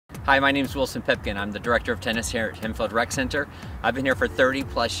Hi, my name is Wilson Pipkin. I'm the Director of Tennis here at Hempfield Rec Center. I've been here for 30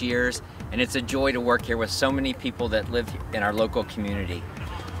 plus years, and it's a joy to work here with so many people that live in our local community.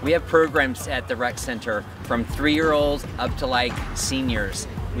 We have programs at the Rec Center from 3-year-olds up to like seniors.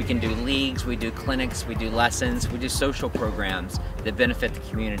 We can do leagues, we do clinics, we do lessons, we do social programs that benefit the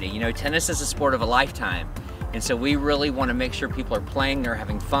community. You know, tennis is a sport of a lifetime, and so we really want to make sure people are playing, they're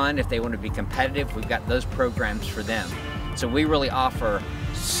having fun. If they want to be competitive, we've got those programs for them. So we really offer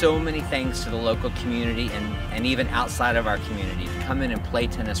so many things to the local community and even outside of our community to come in and play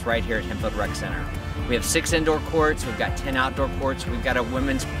tennis right here at Hempfield Rec Center. We have 6 indoor courts, we've got 10 outdoor courts, we've got a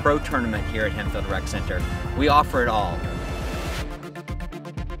women's pro tournament here at Hempfield Rec Center. We offer it all.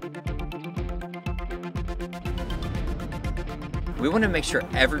 We want to make sure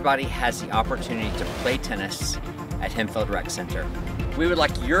everybody has the opportunity to play tennis at Hempfield Rec Center. We would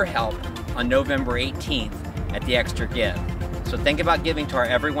like your help on November 18th at the ExtraGive. So think about giving to our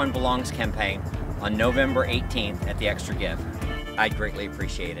Everyone Belongs campaign on November 18th at the ExtraGive. I'd greatly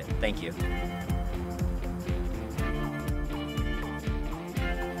appreciate it. Thank you.